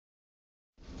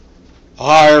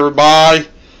Hi everybody.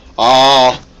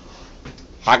 I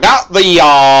got the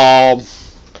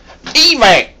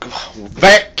EVAC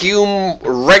vacuum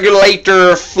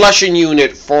regulator flushing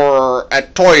unit for a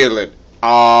toilet.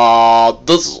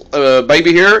 This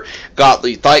baby here got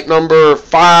the type number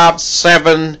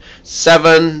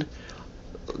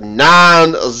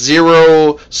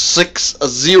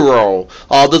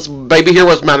 5779060. This baby here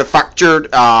was manufactured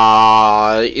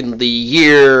in the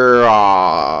year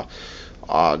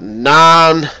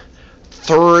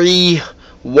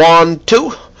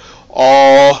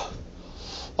 9312.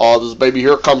 This baby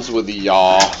here comes with the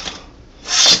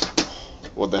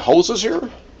hoses here.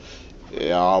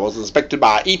 Yeah, was inspected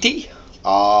by ET.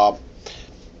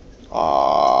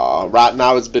 Right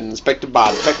now it's been inspected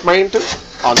by the TechMan too,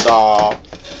 and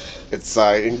it's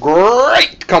in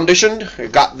great condition.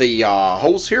 It got the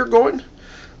hose here going.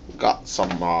 Got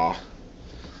something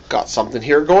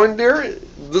here going there.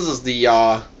 This is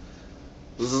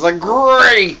a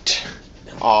great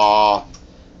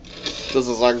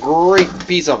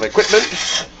piece of equipment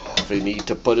if you need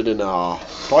to put it in a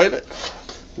toilet.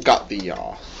 Got the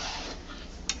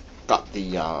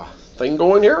thing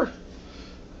going here.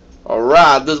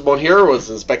 Alright, this one here was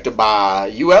inspected by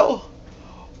UL.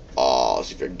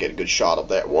 See if I can get a good shot of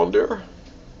that one there.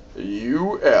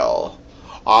 UL.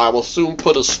 I will soon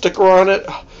put a sticker on it.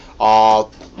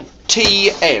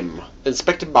 TM.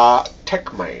 Inspected by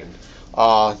TechMan.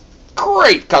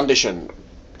 Great condition.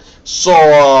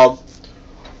 So,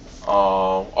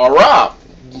 alright.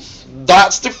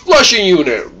 That's the flushing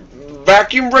unit.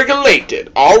 Vacuum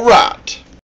regulated. Alright.